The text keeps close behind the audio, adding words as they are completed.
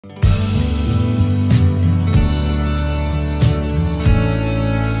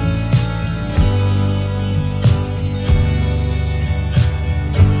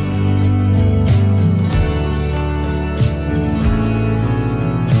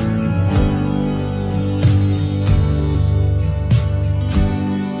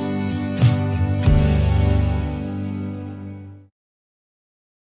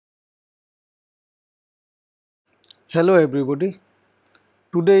Hello everybody.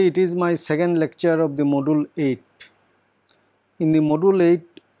 Today it is my second lecture of the module 8. In the module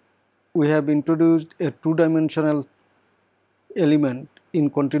 8 we have introduced a two-dimensional element in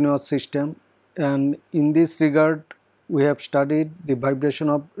continuous system, and in this regard we have studied the vibration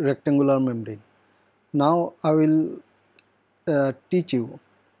of rectangular membrane. Now I will teach you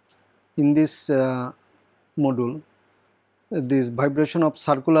in this module this vibration of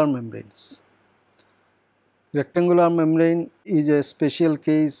circular membranes. Rectangular membrane is a special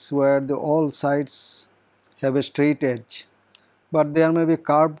case where all sides have a straight edge, but there may be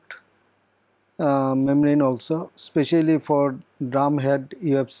curved membrane also. Especially for drum head,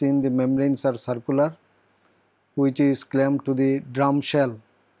 you have seen the membranes are circular, which is clamped to the drum shell.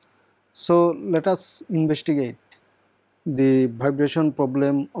 So let us investigate the vibration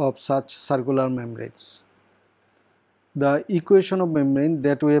problem of such circular membranes. The equation of membrane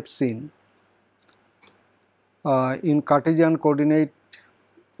that we have seen in Cartesian coordinate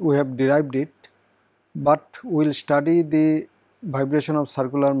we have derived it, but we will study the vibration of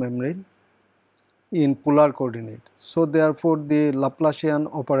circular membrane in polar coordinate. So therefore the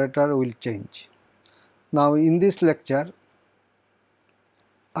Laplacian operator will change. Now in this lecture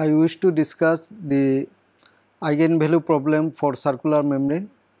I wish to discuss the eigenvalue problem for circular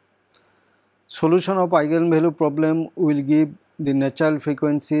membrane. Solution of eigenvalue problem will give the natural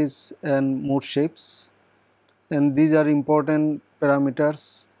frequencies and mode shapes, and these are important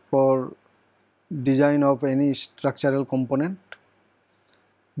parameters for design of any structural component.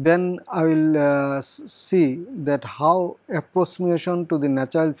 Then I will see that how approximation to the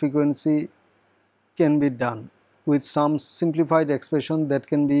natural frequency can be done with some simplified expression that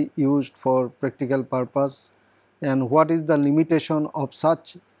can be used for practical purpose, and what is the limitation of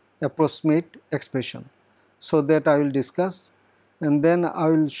such approximate expression. So that I will discuss, and then I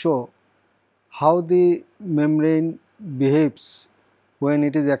will show how the membrane behaves when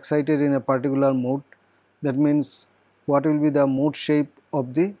it is excited in a particular mode. That means what will be the mode shape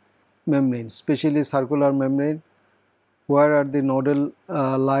of the membrane, especially circular membrane, where are the nodal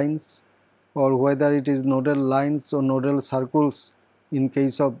lines, or whether it is nodal lines or nodal circles in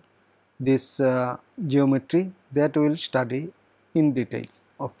case of this geometry, that we will study in detail.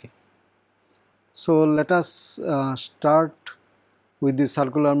 Okay. So let us start with the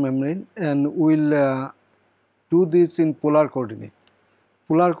circular membrane, and we will do this in polar coordinate.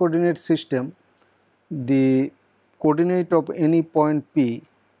 Polar coordinate system, the coordinate of any point P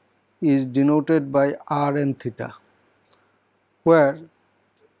is denoted by r and theta, where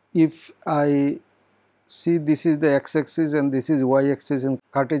if I see this is the x-axis and this is y-axis in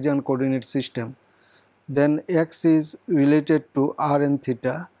Cartesian coordinate system, then x is related to r and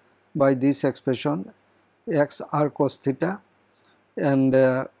theta by this expression x r cos theta, and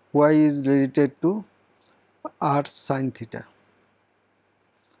y is related to r sin theta.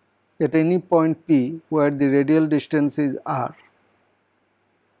 At any point P where the radial distance is r,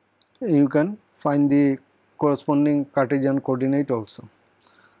 you can find the corresponding Cartesian coordinate also.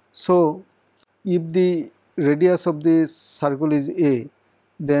 So if the radius of the circle is a,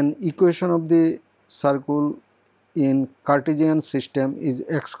 then equation of the circle in Cartesian system is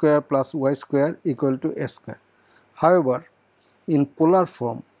x square plus y square equal to s square. However, in polar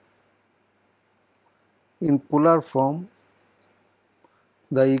form,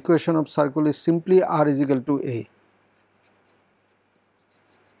 the equation of circle is simply r is equal to a.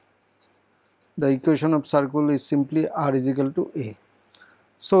 The equation of circle is simply r is equal to a.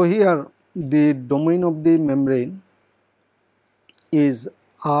 So here the domain of the membrane is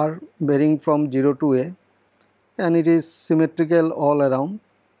r varying from 0 to a, and it is symmetrical all around.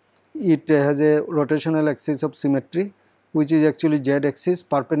 It has a rotational axis of symmetry, which is actually z axis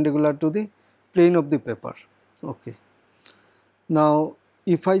perpendicular to the plane of the paper. Okay. Now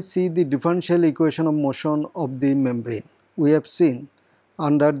if I see the differential equation of motion of the membrane, we have seen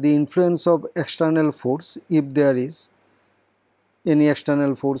under the influence of external force, if there is any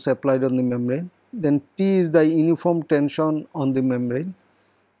external force applied on the membrane, then T is the uniform tension on the membrane,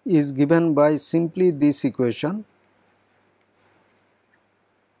 is given by simply this equation.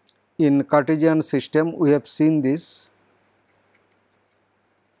 In Cartesian system we have seen this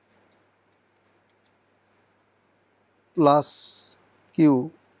plus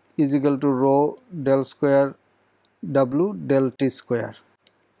q is equal to rho del square w del t square.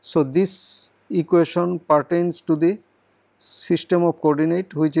 So this equation pertains to the system of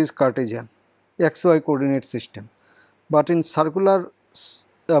coordinate which is Cartesian xy coordinate system, but in circular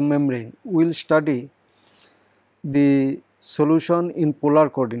membrane we will study the solution in polar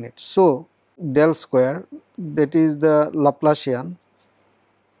coordinate. So del square, that is the Laplacian,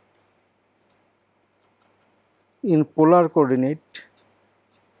 in polar coordinate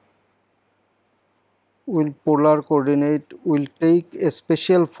will take a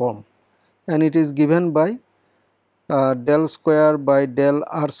special form, and it is given by del square by del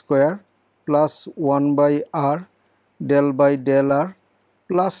r square plus 1 by r del by del r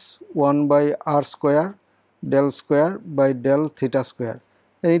plus 1 by r square del square by del theta square,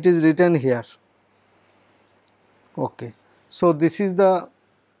 and it is written here. Okay. So, this is the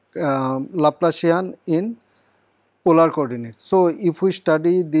Laplacian in polar coordinates. So, if we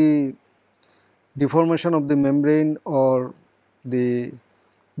study the deformation of the membrane or the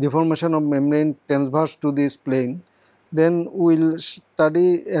deformation of membrane transverse to this plane, then we will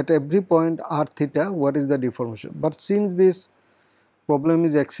study at every point r theta what is the deformation. But since this problem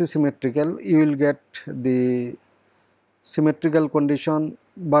is axisymmetrical, you will get the symmetrical condition,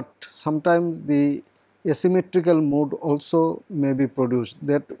 but sometimes the asymmetrical mode also may be produced,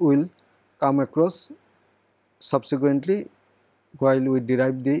 that will come across subsequently while we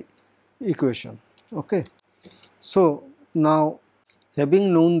derive the equation. Okay. So, now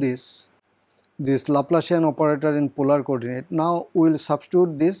having known this Laplacian operator in polar coordinate, now we will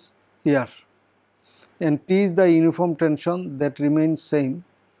substitute this here, and T is the uniform tension that remains same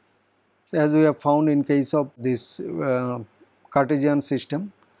as we have found in case of this Cartesian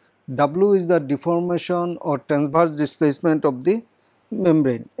system. W is the deformation or transverse displacement of the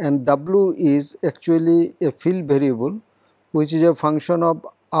membrane, and W is actually a field variable which is a function of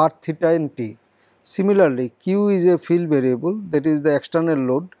r theta and t. Similarly, Q is a field variable, that is the external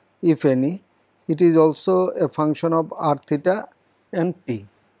load, if any. It is also a function of r theta and t.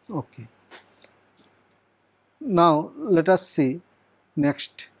 Okay. Now, let us see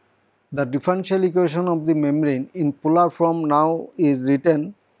next. The differential equation of the membrane in polar form now is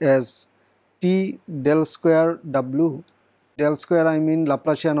written as T del square W, del square I mean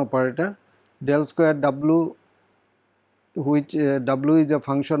Laplacian operator, del square W, which W is a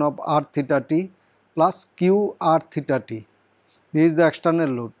function of r theta t, plus Q r theta t. This is the external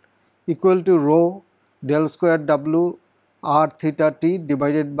load, equal to rho del square W r theta t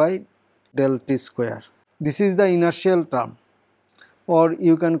divided by del t square. This is the inertial term, or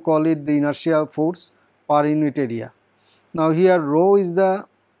you can call it the inertial force per unit area. Now, here rho is the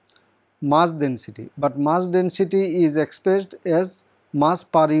mass density, but mass density is expressed as mass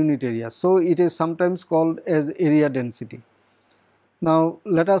per unit area. So, it is sometimes called as area density. Now,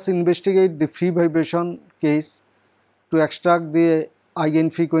 let us investigate the free vibration case to extract the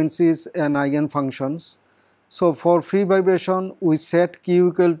eigenfrequencies and eigenfunctions. So, for free vibration we set q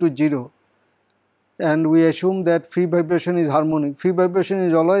equal to 0, and we assume that free vibration is harmonic. Free vibration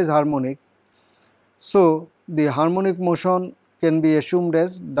is always harmonic. So, the harmonic motion can be assumed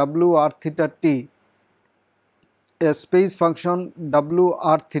as w r theta t, a space function w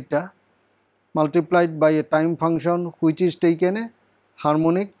r theta multiplied by a time function which is taken a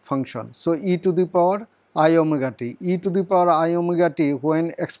harmonic function. So, e to the power I omega t. E to the power I omega t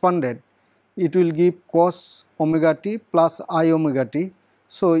when expanded, it will give cos omega t plus I omega t.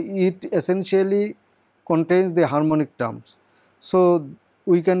 So, it essentially contains the harmonic terms. So,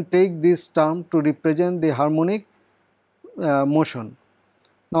 we can take this term to represent the harmonic motion.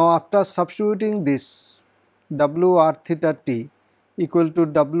 Now, after substituting this w r theta t equal to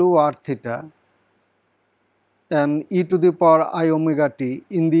w r theta and e to the power I omega t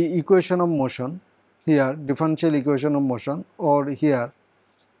in the equation of motion, here differential equation of motion, or here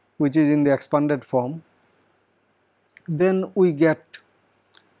which is in the expanded form, then we get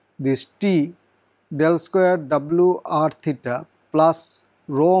this t del square w r theta plus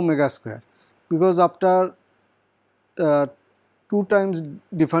rho omega square, because after 2 times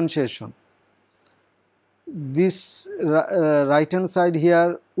differentiation, this right hand side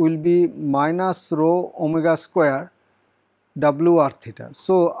here will be minus rho omega square w r theta.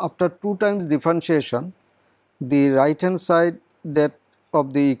 So, after 2 times differentiation, the right hand side that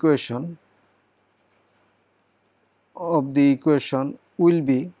of the equation will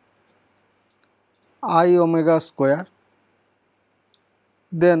be I omega square,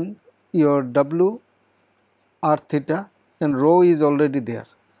 then your w r theta, and rho is already there.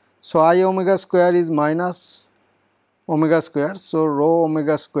 So, I omega square is minus omega square. So, rho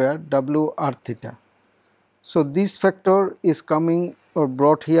omega square w r theta. So, this factor is coming or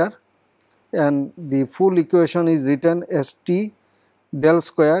brought here, and the full equation is written as t del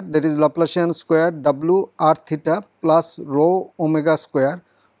square, that is Laplacian square w r theta plus rho omega square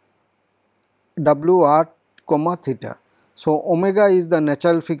w r comma theta. So, omega is the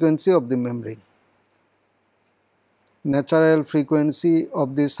natural frequency of the membrane, natural frequency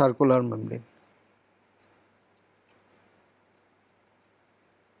of the circular membrane.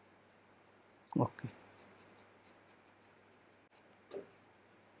 Okay.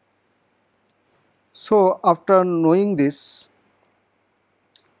 So after knowing this,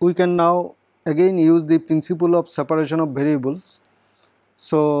 we can now again use the principle of separation of variables.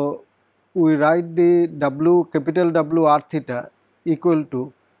 So we write the W, capital W r theta equal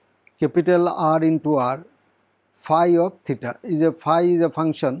to capital R into R phi of theta. Phi is a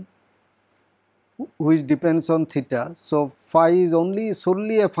function which depends on theta. So phi is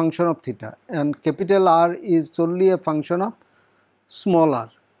solely a function of theta, and capital R is solely a function of small r.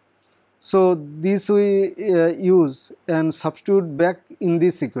 So this we use and substitute back in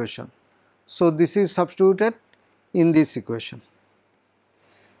this equation. So this is substituted in this equation.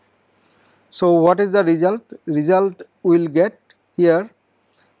 So what is the result? Result we will get here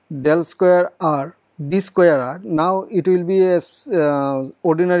del square r d square r. Now it will be a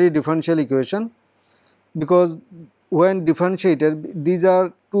ordinary differential equation, because when differentiated, these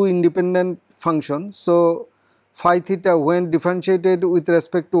are two independent functions. So phi theta, when differentiated with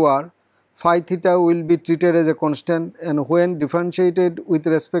respect to r, phi theta will be treated as a constant, and when differentiated with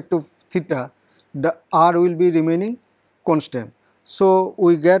respect to theta, the r will be remaining constant. So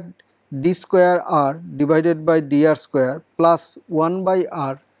we get d square r divided by dr square plus 1 by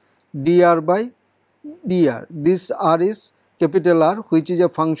r dr by dr. This r is capital R, which is a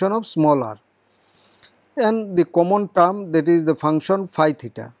function of small r, and the common term, that is the function phi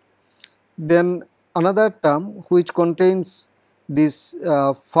theta. Then another term which contains this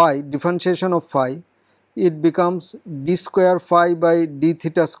phi, differentiation of phi, it becomes d square phi by d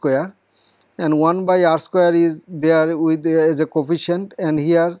theta square, and 1 by r square is there with as a coefficient, and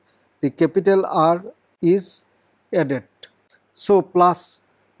here the capital R is added. So plus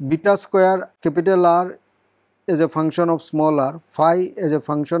beta square capital R as a function of small r, phi as a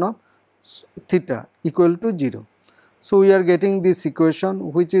function of theta equal to 0. So we are getting this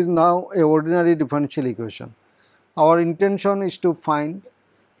equation, which is now a ordinary differential equation. Our intention is to find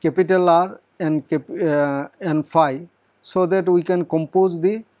capital R and phi, so that we can compose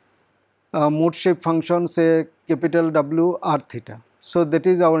the mode shape function, say capital W r theta. So that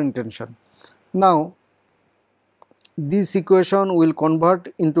is our intention. Now this equation will convert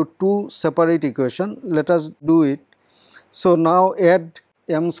into two separate equations. Let us do it. So now add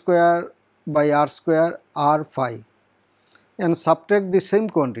m square by r square r phi and subtract the same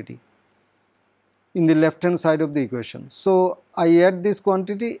quantity in the left hand side of the equation. So I add this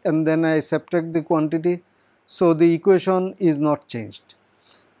quantity and then I subtract the quantity, so the equation is not changed.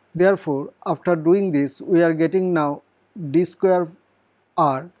 Therefore, after doing this, we are getting now d square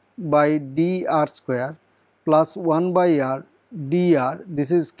r by dr square plus 1 by r dr,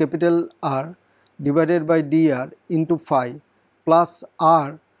 this is capital R, divided by dr into phi plus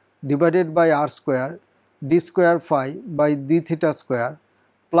r divided by r square d square phi by d theta square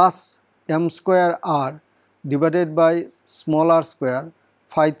plus m square r divided by small r square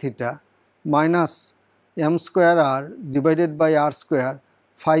phi theta minus m square r divided by r square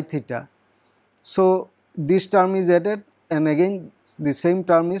phi theta. So this term is added and again the same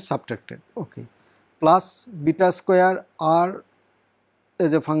term is subtracted, okay, plus beta square r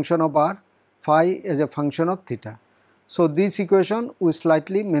as a function of r, phi as a function of theta. So this equation we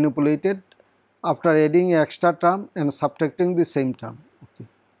slightly manipulated after adding an extra term and subtracting the same term, okay.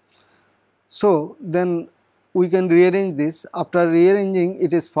 So then we can rearrange this. After rearranging,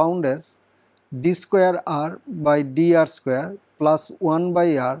 it is found as d square r by dr square plus 1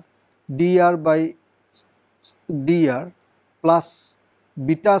 by r dr by dr plus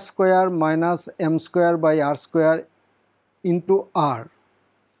beta square minus m square by r square into r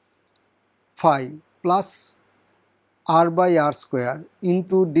phi plus r by r square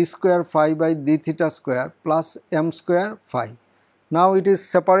into d square phi by d theta square plus m square phi. Now it is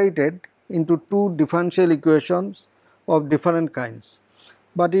separated into two differential equations of different kinds,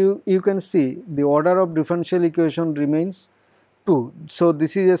 but you can see the order of differential equation remains 2. So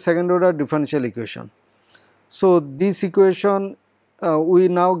this is a second order differential equation. So this equation we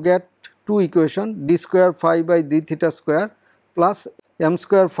now get two equations, d square phi by d theta square plus m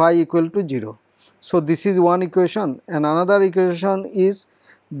square phi equal to 0. So this is one equation, and another equation is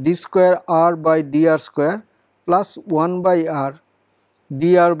d square r by dr square plus 1 by r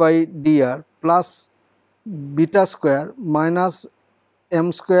dr by dr plus beta square minus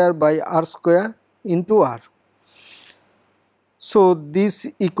m square by r square into r. So this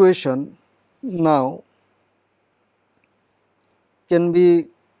equation now can be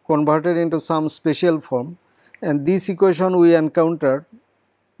converted into some special form, and this equation we encountered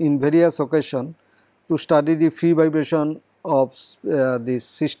in various occasions to study the free vibration of this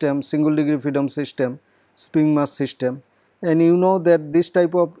system, single degree freedom system, spring mass system, and you know that this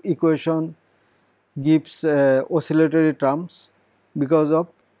type of equation gives oscillatory terms because of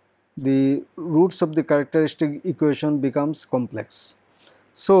the roots of the characteristic equation becomes complex.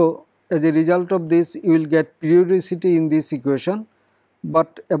 So, as a result of this you will get periodicity in this equation,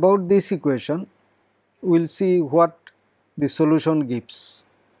 but about this equation we will see what the solution gives.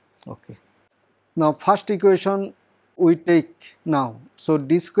 Okay. Now, first equation we take now. So,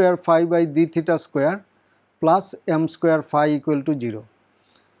 d square phi by d theta square plus m square phi equal to 0.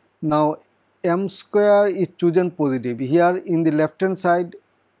 Now, m square is chosen positive. Here in the left hand side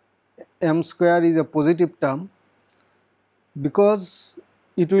m square is a positive term because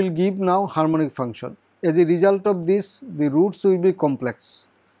it will give now harmonic function. As a result of this, the roots will be complex,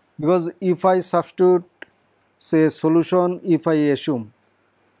 because if I substitute say solution, if I assume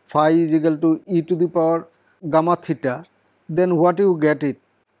phi is equal to e to the power gamma theta, then what you get it?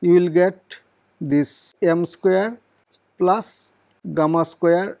 You will get this m square plus gamma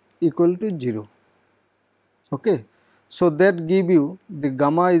square equal to 0. Okay. So, that give you the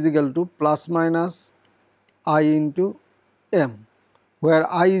gamma is equal to plus minus I into m, where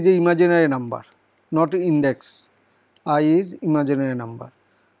I is a imaginary number, not index. I is imaginary number.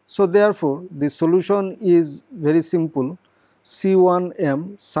 So, therefore, the solution is very simple, C1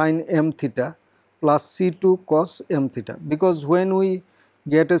 m sin m theta plus C2 cos m theta, because when we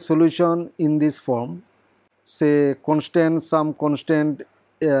get a solution in this form, say constant, some constant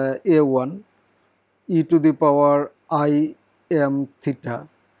a1 e to the power I m theta,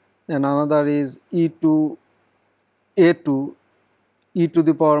 and another is e2 a2 e to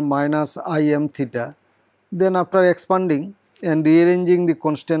the power minus I m theta, then after expanding and rearranging the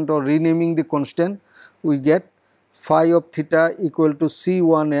constant or renaming the constant, we get phi of theta equal to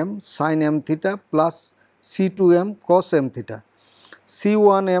C1 m sin m theta plus C2 m cos m theta.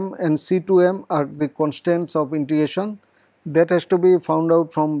 C1 m and C2 m are the constants of integration that has to be found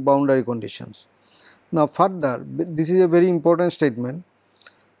out from boundary conditions. Now, further, this is a very important statement.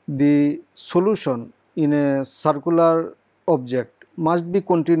 The solution in a circular object must be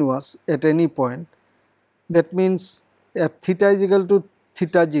continuous at any point. That means, at theta is equal to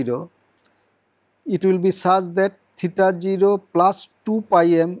theta 0, it will be such that theta 0 plus 2 pi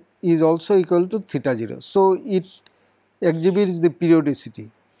m is also equal to theta 0. So, it exhibits the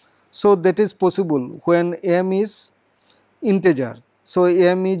periodicity. So, that is possible when m is integer. So,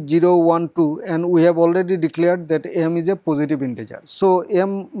 m is 0, 1, 2, and we have already declared that m is a positive integer. So,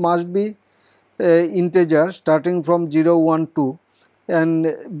 m must be integer starting from 0, 1, 2,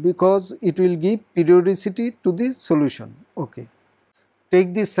 and because it will give periodicity to the solution. Okay.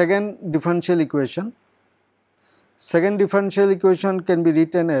 Take the second differential equation. Second differential equation can be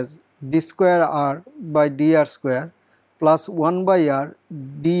written as d square r by dr square plus 1 by r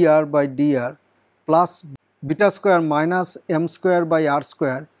dr by dr plus beta square minus m square by r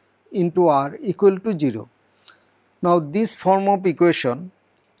square into r equal to 0. Now, this form of equation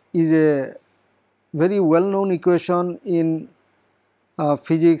is a very well known equation in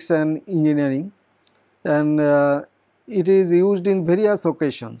physics and engineering, and it is used in various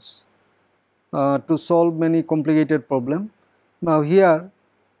occasions to solve many complicated problems. Now, here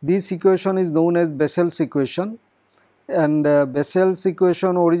this equation is known as Bessel's equation, and Bessel's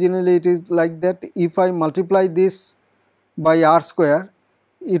equation originally it is like that: if I multiply this by r square,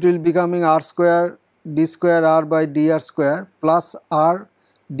 it will becoming r square d square r by dr square plus r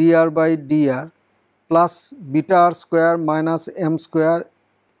dr by dr plus beta r square minus m square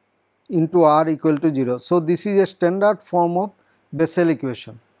into r equal to 0. So, this is a standard form of Bessel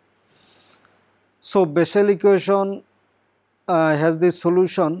equation. So, Bessel equation has the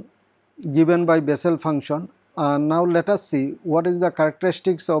solution given by Bessel function. Now, let us see what is the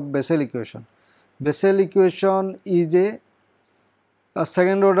characteristics of Bessel equation. Bessel equation is a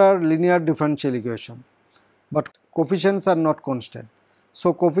second order linear differential equation, but coefficients are not constant.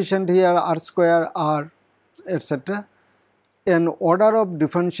 So, coefficient here r square, r, etc. An order of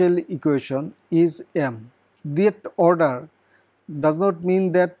differential equation is m. That order does not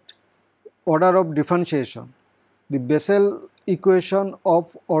mean that order of differentiation, the Bessel equation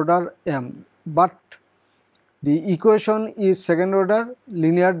of order m, but the equation is second order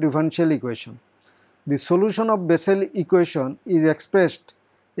linear differential equation. The solution of Bessel equation is expressed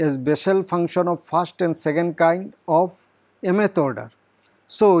as Bessel function of first and second kind of mth order.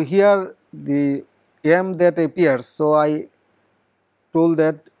 So, here the m that appears, so I told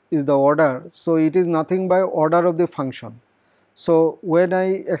that is the order. So, it is nothing by order of the function. So, when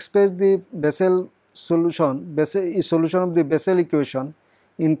I express the Bessel solution, solution of the Bessel equation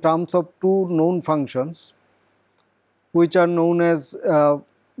in terms of two known functions, which are known as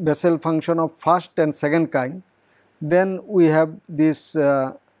Bessel function of first and second kind, then we have this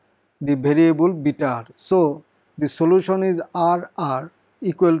the variable beta r. So, the solution is r r,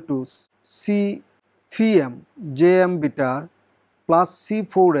 equal to C3m Jm beta r plus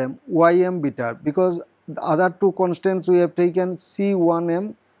C4m Ym beta r, because the other two constants we have taken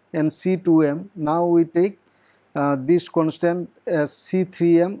C1m and C2m. Now we take this constant as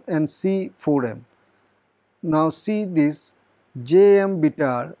C3m and C4m. Now see this Jm beta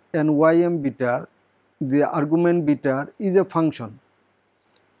r and Ym beta r, the argument beta r is a function.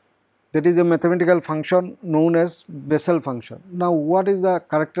 That is a mathematical function known as Bessel function. Now what is the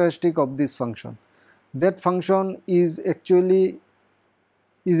characteristic of this function? That function is actually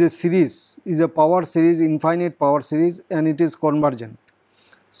a series, is a power series, infinite power series, and it is convergent.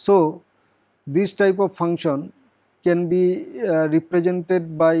 So this type of function can be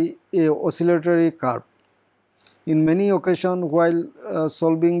represented by a oscillatory curve. In many occasions while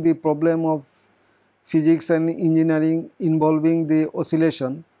solving the problem of physics and engineering involving the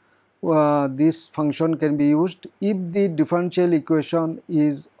oscillation, this function can be used if the differential equation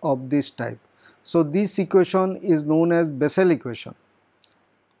is of this type. So this equation is known as Bessel equation.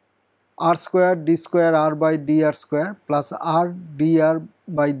 R square d square r by dr square plus r dr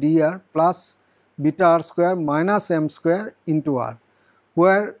by dr plus beta r square minus m square into r,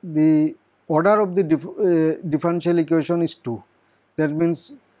 where the order of the differential equation is 2. That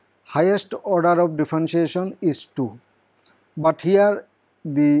means highest order of differentiation is 2. But here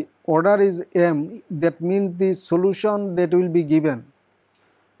the order is m, that means the solution that will be given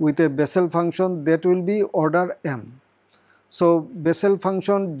with a Bessel function, that will be order m. So Bessel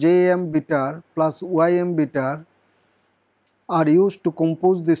function Jm beta r plus Ym beta r are used to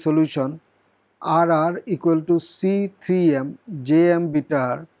compose the solution Rr equal to C3m Jm beta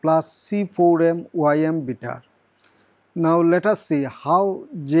r plus C4m Ym beta r. Now let us see how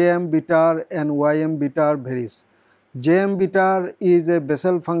Jm beta r and Ym beta r varies. Jm beta r is a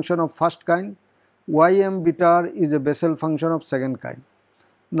Bessel function of first kind, Ym beta r is a Bessel function of second kind.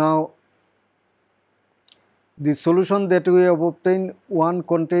 Now the solution that we have obtained, one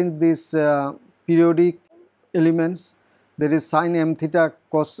contains these periodic elements, that is sin m theta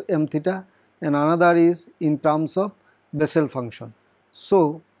cos m theta, and another is in terms of Bessel function.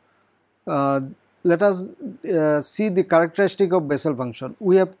 So let us see the characteristic of Bessel function.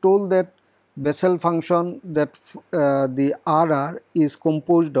 We have told that Bessel function, that the Rr is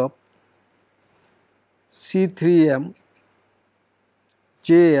composed of C3m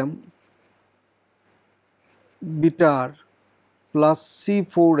Jm beta r plus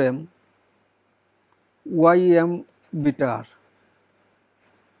C4m Ym beta r.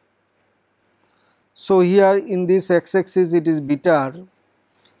 So here in this x-axis it is beta r,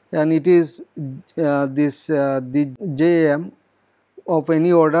 and it is the Jm of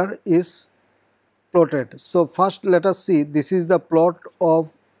any order is plotted. So first let us see, this is the plot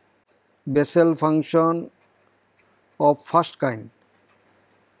of Bessel function of first kind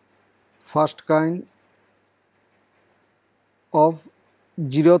of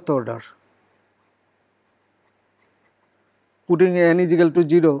 0th order. Putting n is equal to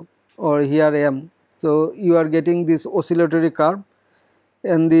 0 or here m, so you are getting this oscillatory curve,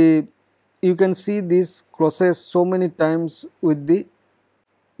 and you can see this crosses so many times with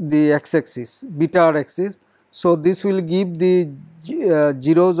the x-axis, beta r axis. So this will give the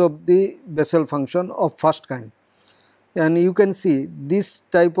zeros of the Bessel function of first kind, and you can see this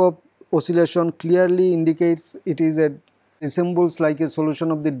type of oscillation clearly indicates it is resembles like a solution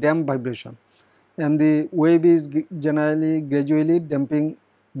of the damped vibration, and the wave is generally gradually being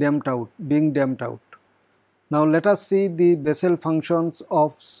damped out. Now let us see the Bessel functions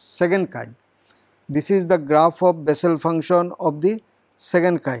of second kind. This is the graph of Bessel function of the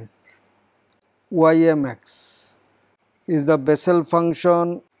second kind. Ymx is the Bessel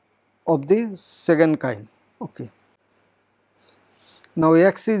function of the second kind. Okay. Now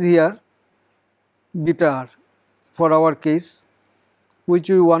x is here beta r for our case, which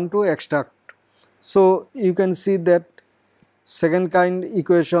we want to extract. So you can see that second kind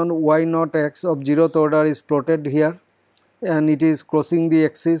equation y naught x of 0th order is plotted here, and it is crossing the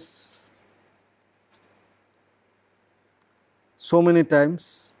axis so many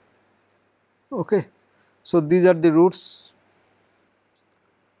times. Okay. So these are the roots,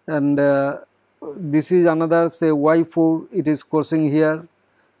 and this is another, say y4, it is crossing here.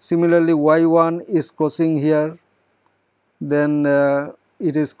 Similarly y1 is crossing here, then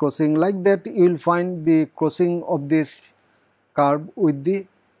it is crossing like that. You will find the crossing of this curve with the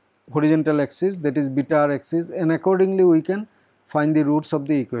horizontal axis, that is beta r axis, and accordingly we can find the roots of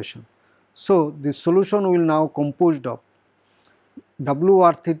the equation. So the solution will now composed of w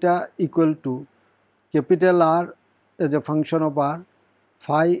r theta equal to capital R as a function of r,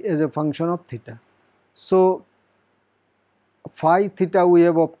 phi as a function of theta. So phi theta we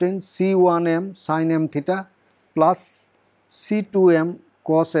have obtained C1m sin m theta plus C2m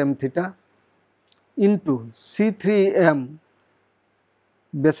cos m theta into C3m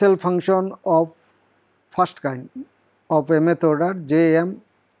Bessel function of first kind of mth order Jm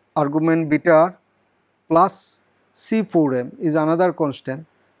argument beta r plus C4m is another constant,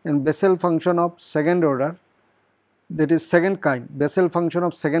 and Bessel function of second order, that is second kind, Bessel function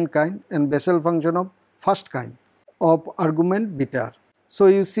of second kind and Bessel function of first kind of argument beta r. So,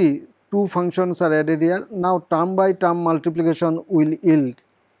 you see two functions are added here. Now, term by term multiplication will yield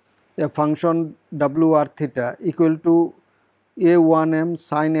a function w r theta equal to a1m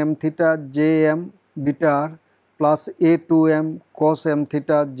sin m theta jm beta r plus a2m cos m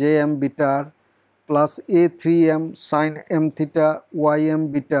theta jm beta r plus a3m sin m theta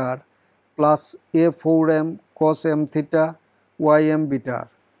ym beta r plus a4m cos m theta ym beta r.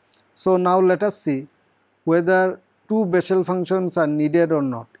 So, now let us see whether two Bessel functions are needed or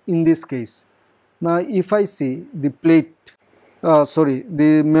not in this case. Now, if I see the plate,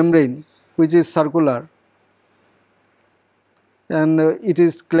 the membrane which is circular and it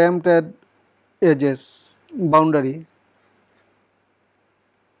is clamped at edges, boundary.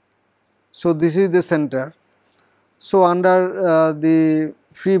 So, this is the center. So, under the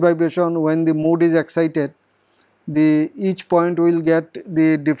free vibration, when the mode is excited, each point will get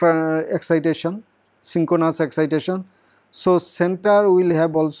the different excitation, synchronous excitation. So, center will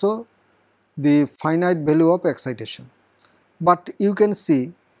have also the finite value of excitation. But you can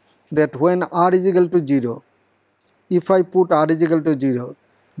see that when r is equal to 0, if I put r is equal to 0,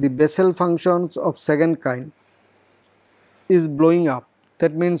 the Bessel functions of second kind is blowing up.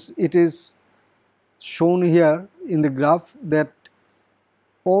 That means it is shown here in the graph that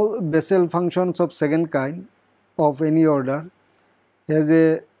all Bessel functions of second kind of any order has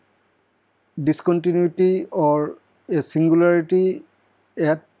a discontinuity or a singularity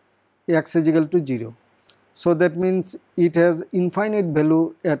at x is equal to 0. So, that means it has infinite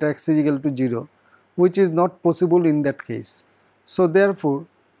value at x is equal to 0, which is not possible in that case. So, therefore,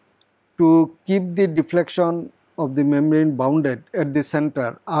 to keep the deflection of the membrane bounded at the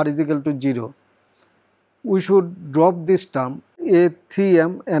center r is equal to 0, we should drop this term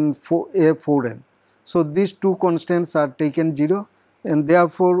a3m and a4m. So, these two constants are taken 0, and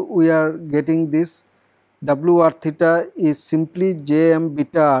therefore, we are getting this w r theta is simply jm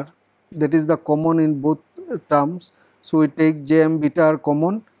beta r, that is the common in both terms. So, we take jm beta r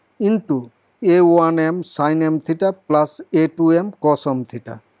common into a1m sin m theta plus a2m cos m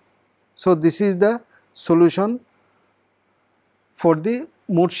theta. So, this is the solution for the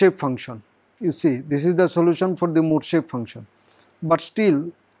mode shape function. You see, this is the solution for the mode shape function, but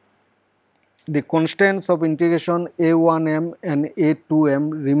still the constants of integration a1m and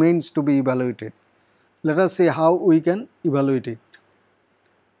a2m remains to be evaluated. Let us see how we can evaluate it.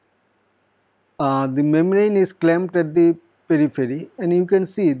 The membrane is clamped at the periphery, and you can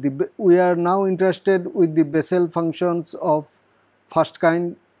see we are now interested with the Bessel functions of first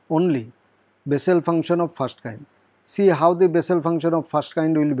kind only, Bessel function of first kind. See how the Bessel function of first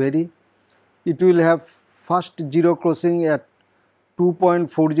kind will vary. It will have first zero crossing at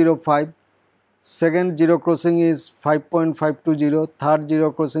 2.405, second zero crossing is 5.520, third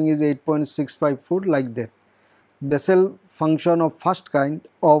zero crossing is 8.654, like that. Bessel function of first kind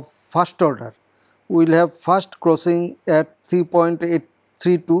of first order will have first crossing at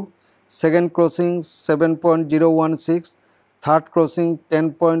 3.832, second crossing 7.016, third crossing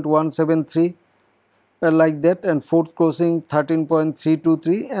 10.173, like that, and fourth crossing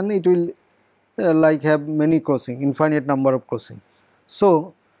 13.323, and it will like have many crossing, infinite number of crossing.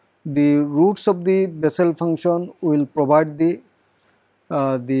 So, the roots of the Bessel function will provide the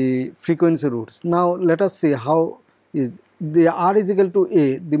frequency roots. Now, let us see how is the r is equal to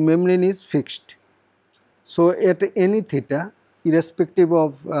a, the membrane is fixed. So, at any theta, irrespective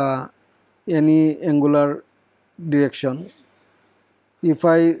of any angular direction, if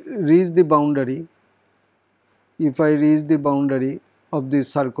I reach the boundary, of the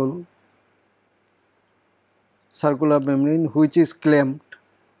circular membrane which is clamped,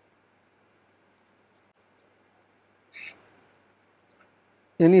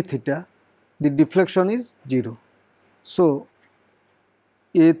 any theta, the deflection is 0. So,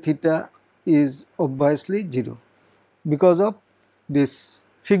 a theta is obviously 0 because of this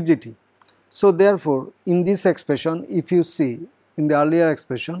fixity. So, therefore, in this expression, if you see in the earlier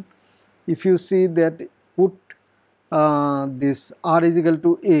expression, if you see that put this r is equal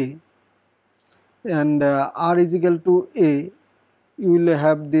to a, and r is equal to a, you will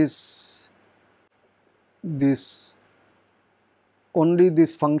have this only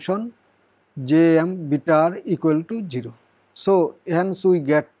this function jm beta r equal to 0. So hence we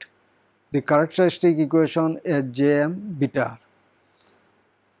get the characteristic equation as Jm beta r.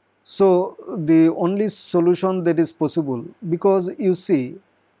 So the only solution that is possible, because you see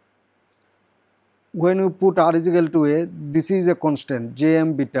when you put r is equal to a, this is a constant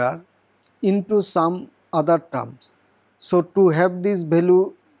Jm beta r into some other terms. So to have this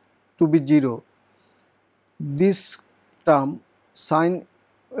value to be 0, this term sin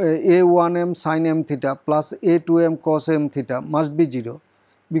a1m sin m theta plus a2m cos m theta must be 0,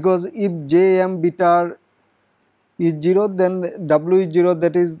 because if Jm beta r is 0, then W is 0,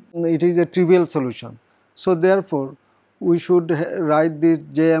 that is, it is a trivial solution. So therefore we should write this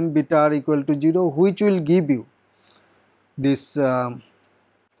Jm beta r equal to 0, which will give you this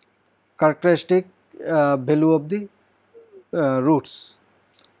characteristic value of the roots.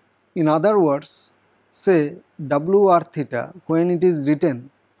 In other words, say Wr theta, when it is written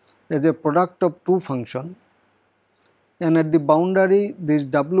as a product of two functions, and at the boundary this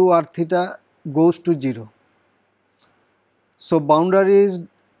Wr theta goes to 0. So boundary is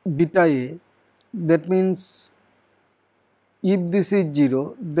beta a, that means if this is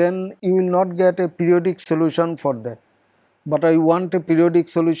 0, then you will not get a periodic solution for that. But I want a periodic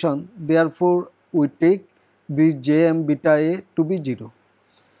solution, therefore we take this Jm beta a to be 0.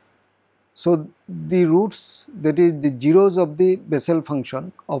 So the roots, that is the zeros of the Bessel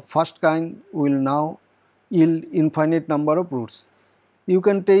function of first kind, will now yield infinite number of roots. You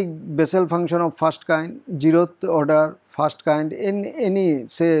can take Bessel function of first kind, 0th order, first kind, in any,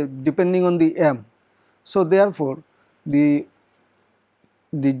 say, depending on the m. So therefore the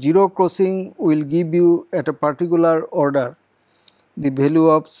zero crossing will give you at a particular order the value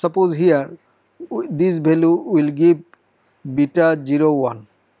of, suppose here this value will give beta 0 1,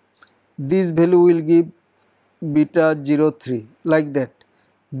 this value will give beta 0 3, like that.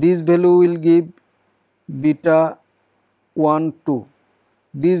 This value will give beta 1 2,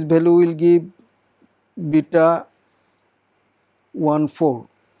 this value will give beta 1 4.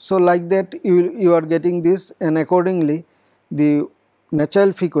 So like that you are getting this, and accordingly the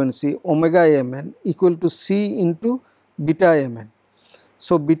natural frequency omega mn equal to c into beta mn.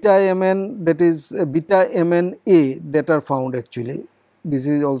 So beta mn, that is beta mn a, that are found actually, this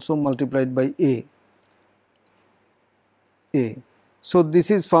is also multiplied by a. So this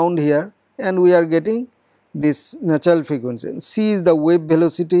is found here, and we are getting this natural frequency. C is the wave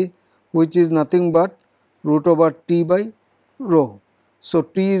velocity, which is nothing but root over T by rho. So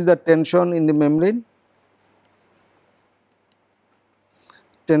T is the tension in the membrane,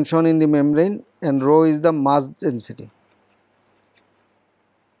 and rho is the mass density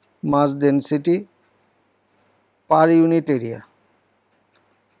per unit area.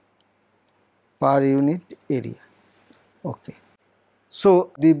 Okay.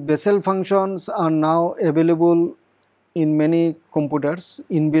 So the Bessel functions are now available in many computers,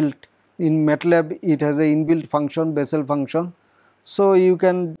 inbuilt. In MATLAB it has a inbuilt function, Bessel function, so you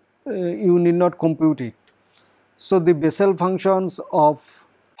can you need not compute it. So the Bessel functions of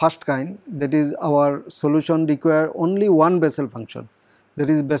first kind, that is our solution require only one Bessel function, that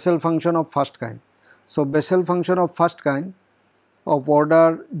is Bessel function of first kind. So Bessel function of first kind of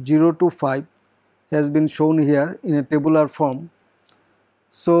order 0 to 5 has been shown here in a tabular form.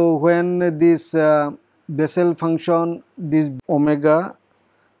 So when this Bessel function, this omega,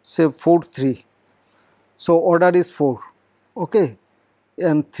 say 4 3, so order is 4, okay,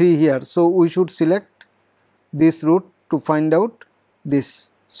 and 3 here. So we should select this root to find out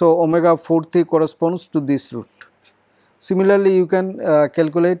this. So omega 4 3 corresponds to this root. Similarly you can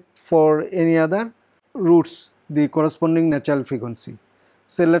calculate for any other roots the corresponding natural frequency.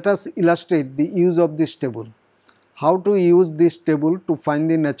 So let us illustrate the use of this table. How to use this table to find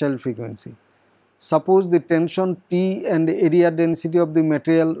the natural frequency? Suppose the tension T and area density of the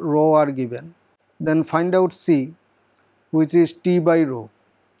material rho are given, then find out C, which is T by rho.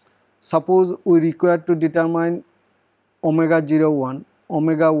 Suppose we require to determine omega 0 1,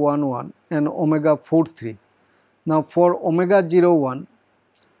 omega 1 1 and omega 4 3. Now for omega 0 1,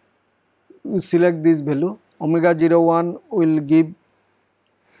 we select this value. Omega 0 1 will give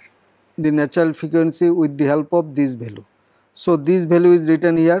the natural frequency with the help of this value. So this value is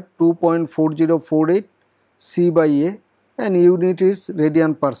written here 2.4048 C by A, and unit is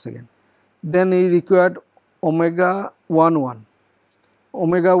radian per second. Then we required omega 1 1.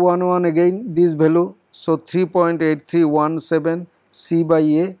 Omega 1 1 again this value, so 3.8317 C by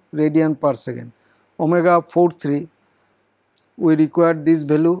A radian per second. Omega 4 3 we required this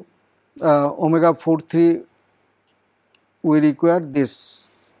value, omega 4 3 we required this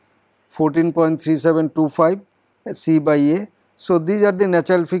 14.3725 C by A. So these are the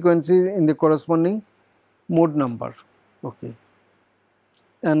natural frequencies in the corresponding mode number. okay,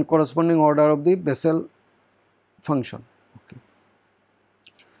 and corresponding order of the Bessel function. Okay.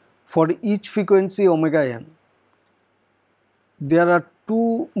 For each frequency omega n, there are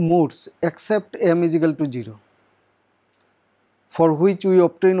two modes except m is equal to 0, for which we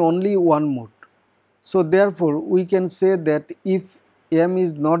obtain only one mode. So therefore, we can say that if m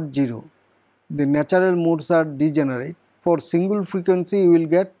is not 0, the natural modes are degenerate. For single frequency, you will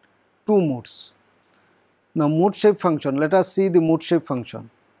get two modes. Now, mode shape function, let us see the mode shape function.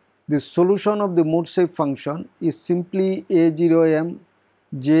 The solution of the mode shape function is simply A0m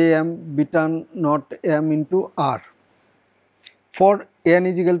Jm beta naught m into R for n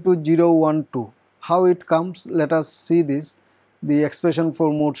is equal to 0, 1, 2. How it comes? Let us see this. The expression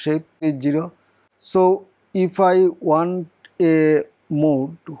for mode shape is 0. So, if I want a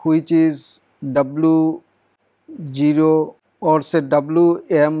mode which is W0 or say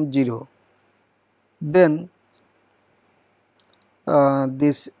Wm0, then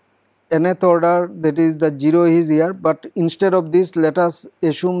this nth order, that is the 0 is here, but instead of this let us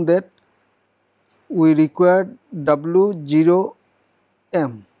assume that we require W0m.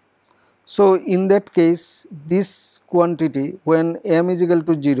 So, in that case this quantity when m is equal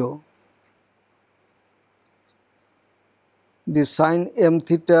to 0, the sin m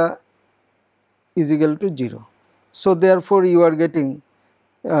theta is equal to 0. So, therefore, you are getting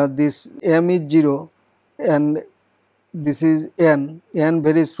this m is 0 and this is n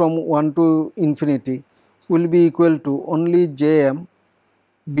varies from 1 to infinity, will be equal to only Jm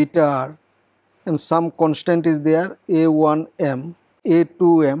beta r and some constant is there A1m,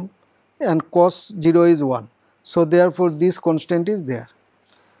 A2m and cos 0 is 1. So, therefore, this constant is there.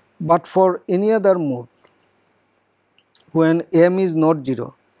 But for any other mode when m is not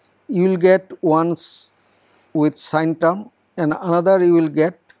 0, you will get once with sine term and another you will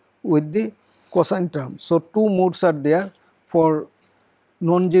get with the cosine term. So, two modes are there for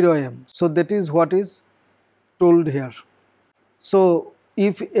non-zero m. So, that is what is told here. So,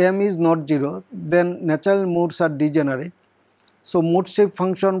 if m is not 0, then natural modes are degenerate. So, mode shape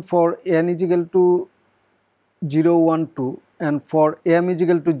function for n is equal to 0, 1, 2 and for m is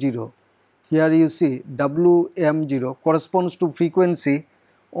equal to 0. Here you see Wm0 corresponds to frequency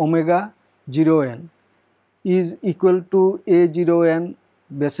omega 0n is equal to A0n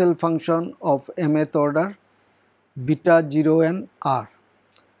Bessel function of mth order beta 0n r.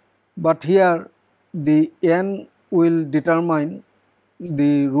 But here the n will determine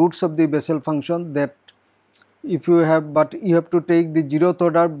the roots of the Bessel function, that if you have, but you have to take the 0th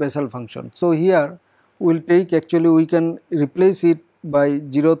order Bessel function. So, here we will take, actually we can replace it by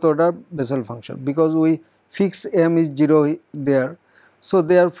 0th order Bessel function because we fix m is 0 there. So,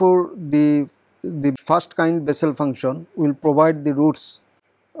 therefore, the first kind Bessel function will provide the roots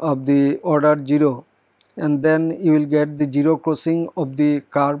of the order 0 and then you will get the 0 crossing of the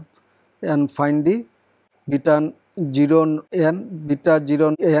curve and find the beta 0 n, beta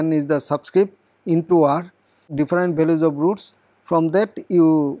 0 n is the subscript into r, different values of roots. From that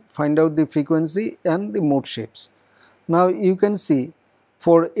you find out the frequency and the mode shapes. Now, you can see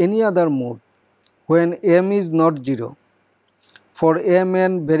for any other mode when m is not 0, for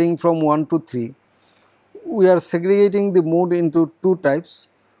mn varying from 1 to 3, we are segregating the mode into two types.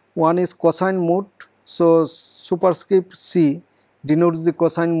 One is cosine mode. So, superscript c denotes the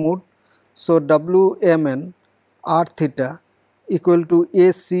cosine mode. So, Wmn r theta equal to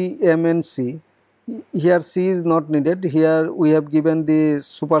AC mn c. Here c is not needed, here we have given the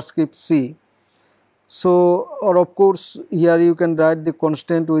superscript c. So, or of course, here you can write the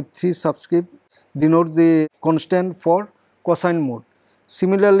constant with 3 subscript denotes the constant for cosine mode.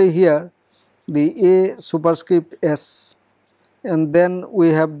 Similarly, here the a superscript s and then we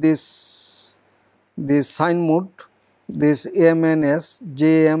have this sine mode, this mn s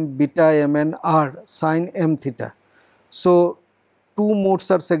jm beta mn r sin m theta. So, two modes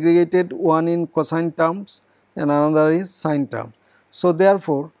are segregated, one in cosine terms and another is sine terms. So,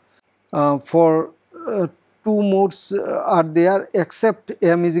 therefore, for two modes are there except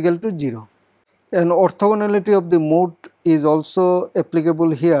m is equal to 0. And orthogonality of the mode is also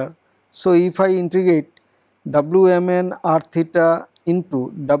applicable here. So, if I integrate Wmn r theta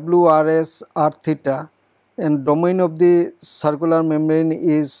into Wrs r theta and domain of the circular membrane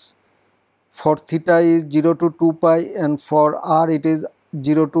is for theta is 0 to 2 pi and for r it is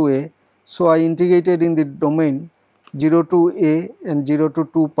 0 to a. So, I integrated in the domain 0 to a and 0 to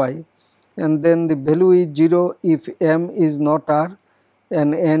 2 pi and then the value is 0 if m is not r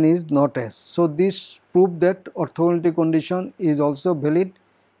and n is not s. So, this proved that orthogonality condition is also valid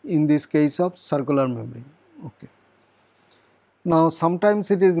in this case of circular membrane. Okay. Now, sometimes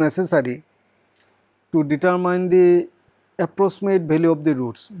it is necessary to determine the approximate value of the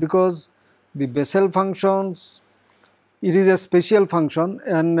roots, because the Bessel functions, it is a special function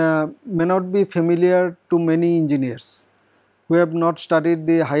and may not be familiar to many engineers who have not studied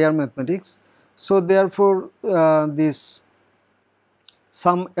the higher mathematics. So therefore, this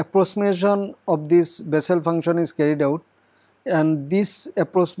some approximation of this Bessel function is carried out, and this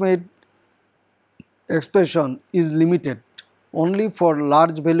approximate expression is limited only for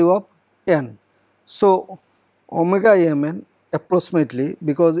large value of n. So omega mn approximately,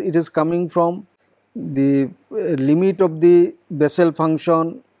 because it is coming from the limit of the Bessel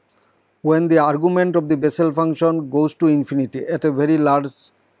function when the argument of the Bessel function goes to infinity at a very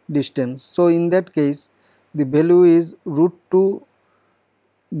large distance. So in that case, the value is root 2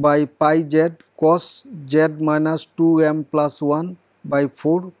 by pi z cos z minus 2m plus 1 by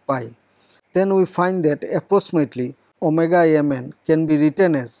 4 pi. Then we find that approximately omega mn can be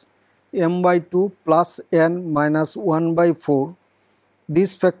written as m by 2 plus n minus 1 by 4,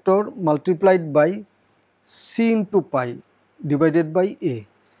 this factor multiplied by c into pi divided by a,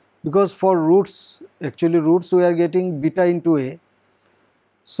 because for roots, actually roots we are getting beta into a.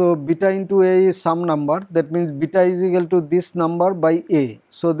 So beta into a is some number, that means beta is equal to this number by a.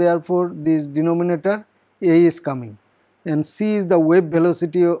 So therefore this denominator a is coming, and c is the wave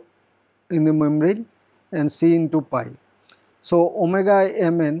velocity in the membrane and c into pi. So omega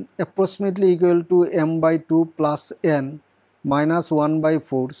mn approximately equal to m by 2 plus n minus 1 by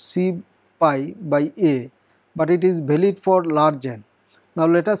 4 c pi by a, but it is valid for large n. Now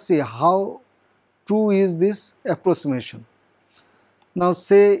let us see how true is this approximation. Now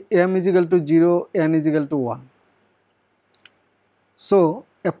say m is equal to 0, n is equal to 1. So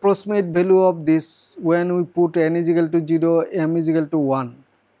approximate value of this, when we put n is equal to 0, m is equal to 1,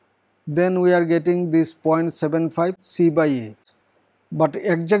 then we are getting this 0.75 c by a. But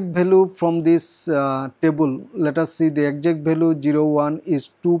exact value from this table, let us see the exact value 01 is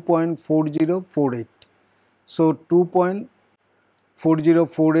 2.4048. So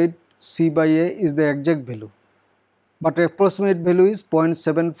 2.4048 c by a is the exact value, but approximate value is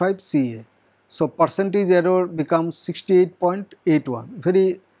 0.75 ca. So percentage error becomes 68.81,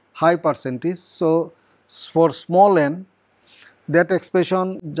 very high percentage. So for small n, that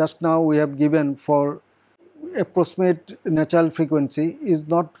expression just now we have given for approximate natural frequency is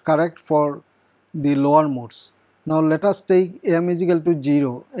not correct for the lower modes. Now let us take m is equal to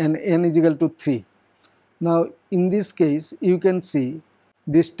 0 and n is equal to 3. Now in this case you can see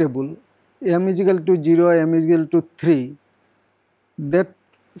this table, m is equal to 0, m is equal to 3, that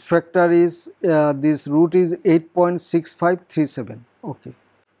factor is this root is 8.6537. Okay.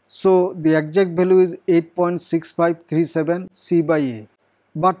 So the exact value is 8.6537 c by a,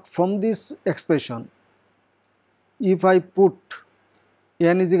 but from this expression, if I put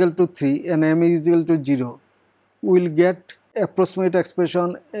n is equal to 3 and m is equal to 0, we will get approximate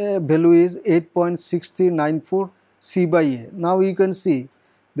expression value is 8.6394 c by a. Now you can see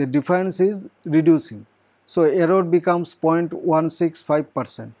the difference is reducing. So error becomes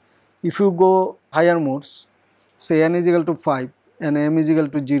 0.165%. If you go higher modes, say n is equal to 5 and m is equal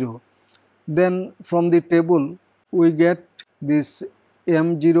to 0, then from the table we get this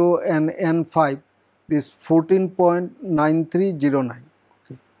m0 and n5, this 14.9309.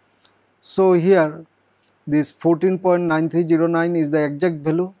 Okay. So here this 14.9309 is the exact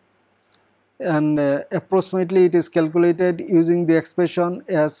value, and approximately it is calculated using the expression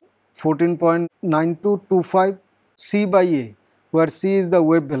as 14.9225 c by a, where c is the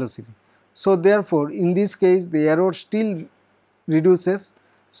wave velocity. So therefore in this case the error still reduces,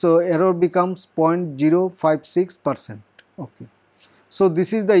 so error becomes 0.056%. Okay. So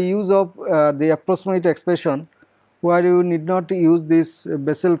this is the use of the approximate expression, where you need not use this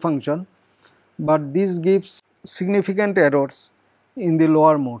Bessel function, but this gives significant errors in the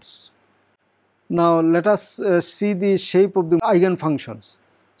lower modes. Now let us see the shape of the eigenfunctions.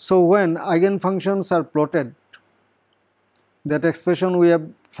 So when eigenfunctions are plotted, that expression we have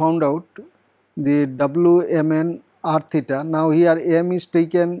found out, the Wmn r theta. Now here m is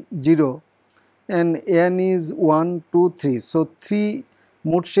taken 0 and n is 1, 2, 3. So 3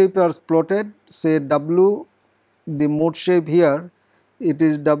 mode shape are plotted. Say W, the mode shape here, it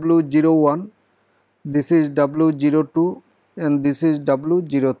is W01, this is W02 and this is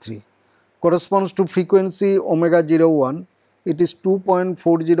W03. Corresponds to frequency omega 01, it is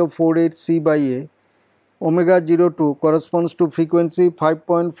 2.4048 c by a. Omega 02 corresponds to frequency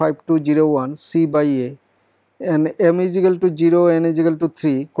 5.5201 c by a, and m is equal to 0, n is equal to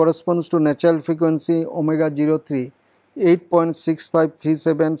 3 corresponds to natural frequency omega 03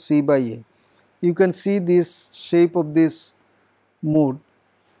 8.6537 c by a. You can see this shape of this mode.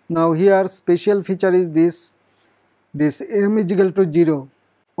 Now here special feature is this, this m is equal to 0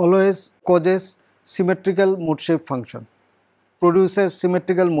 always causes symmetrical mode shape function, produces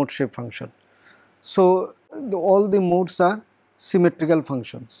symmetrical mode shape function. So, all the modes are symmetrical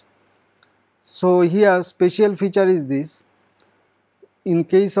functions. So, here special feature is this: in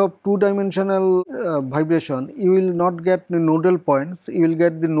case of two dimensional vibration, you will not get the nodal points, you will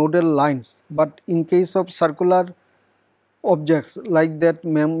get the nodal lines, but in case of circular objects like that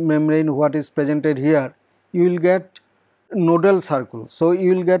membrane what is presented here, you will get nodal circle. So,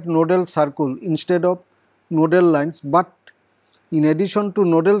 you will get nodal circle instead of nodal lines, but in addition to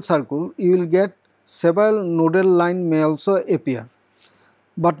nodal circle, you will get several nodal line may also appear,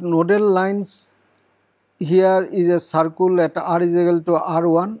 but nodal lines here is a circle at r is equal to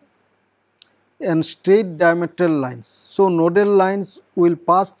r1 and straight diametral lines. So, nodal lines will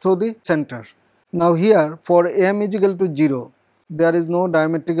pass through the center. Now, here for m is equal to 0, there is no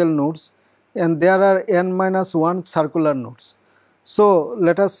diametrical nodes and there are n minus 1 circular nodes. So,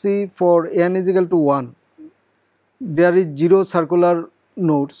 let us see for n is equal to 1, there is 0 circular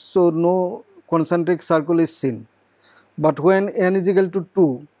nodes. So, no concentric circle is seen, but when n is equal to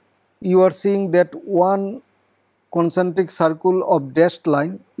 2, you are seeing that one concentric circle of dashed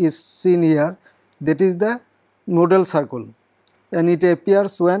line is seen here, that is the nodal circle, and it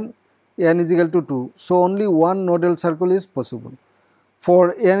appears when n is equal to 2. So, only one nodal circle is possible.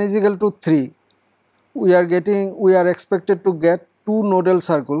 For n is equal to 3, we are expected to get two nodal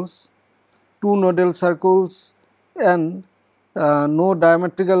circles and no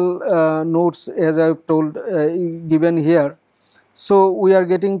diametrical nodes as I have told given here. So, we are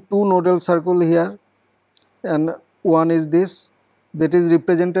getting two nodal circle here, and one is this, that is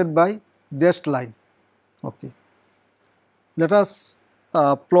represented by dashed line. Okay. Let us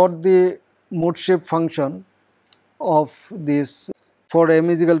plot the mode shape function of this for m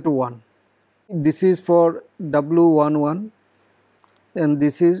is equal to 1. This is for W11 and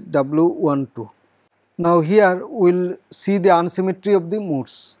this is W12. Now, here we will see the unsymmetry of the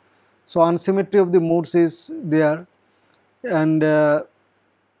modes. So, unsymmetry of the modes is there, and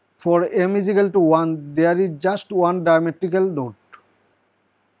for m is equal to 1, there is just one diametrical node.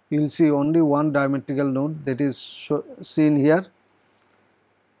 You will see only one diametrical node, that is seen here,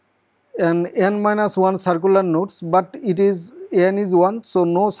 and n minus 1 circular nodes, but it is n is 1, so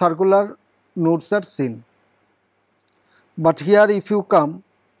no circular nodes are seen. But here if you come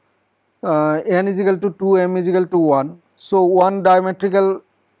n is equal to 2, m is equal to 1, so one diametrical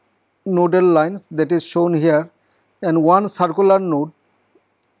nodal lines, that is shown here, and one circular node,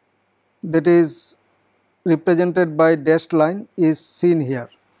 that is represented by dashed line, is seen here.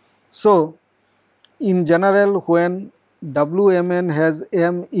 So, in general, when Wmn has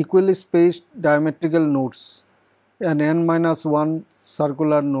m equally spaced diametrical nodes and n minus 1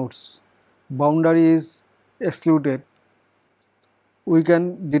 circular nodes, boundary is excluded, we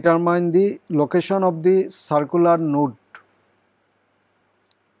can determine the location of the circular node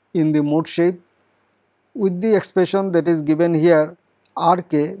in the mode shape with the expression that is given here,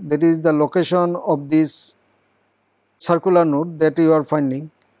 Rk, that is the location of this circular node that you are finding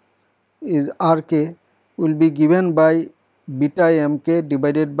is Rk, will be given by beta mk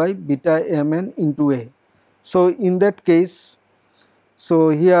divided by beta mn into A. So, in that case, so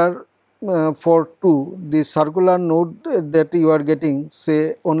here for 2, the circular node that you are getting,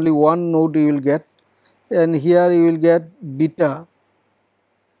 say only one node you will get, and here you will get beta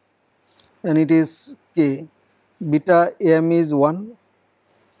and it is k, beta m is 1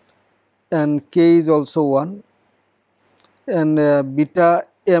 and k is also 1 and beta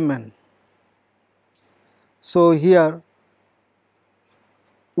mn. So, here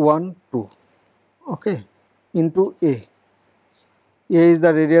 1 2 okay, into A. A is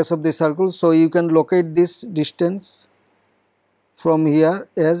the radius of the circle. So, you can locate this distance from here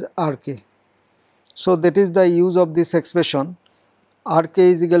as Rk. So, that is the use of this expression, Rk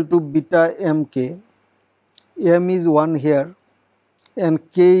is equal to beta mk, m is 1 here and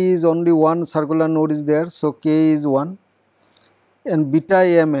k is only one circular node is there. So, k is 1 and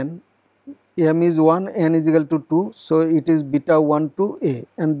beta mn, m is 1, n is equal to 2. So, it is beta 1 to A,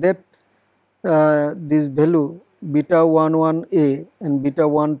 and that this value beta 1 1 A and beta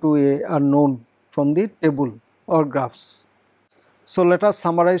 1 2 A are known from the table or graphs. So, let us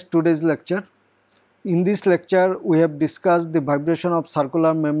summarize today's lecture. In this lecture, we have discussed the vibration of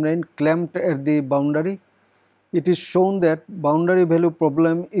circular membrane clamped at the boundary. It is shown that boundary value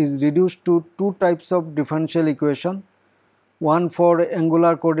problem is reduced to two types of differential equation, one for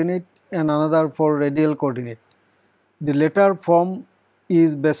angular coordinate and another for radial coordinate. The latter form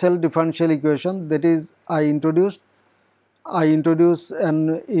is Bessel differential equation, that is I introduced, I introduce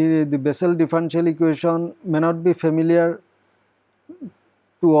the Bessel differential equation may not be familiar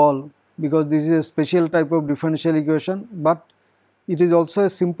to all because this is a special type of differential equation, but it is also a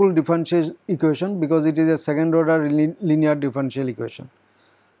simple differential equation because it is a second order linear differential equation.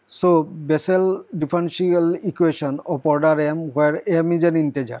 So, Bessel differential equation of order m, where m is an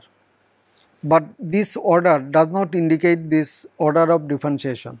integer, but this order does not indicate this order of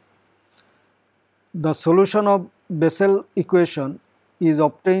differentiation. The solution of Bessel equation is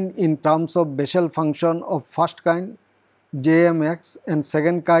obtained in terms of Bessel function of first kind Jmx and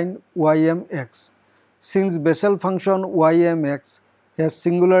second kind Ymx. Since Bessel function Ymx has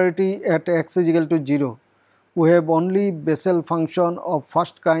singularity at x is equal to 0, we have only Bessel function of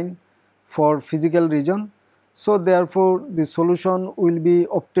first kind for physical region. So, therefore, the solution will be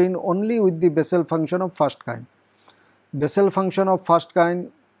obtained only with the Bessel function of first kind. Bessel function of first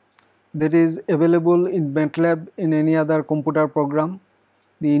kind that is available in MATLAB in any other computer program.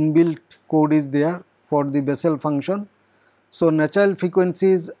 The inbuilt code is there for the Bessel function. So, natural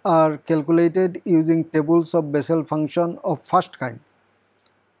frequencies are calculated using tables of Bessel function of first kind.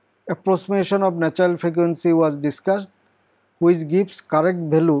 Approximation of natural frequency was discussed, which gives correct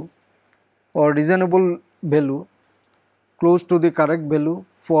value or reasonable value close to the correct value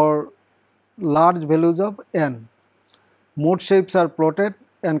for large values of n. Mode shapes are plotted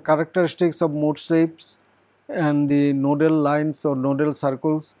and characteristics of mode shapes and the nodal lines or nodal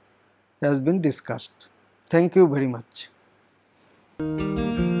circles has been discussed. Thank you very much.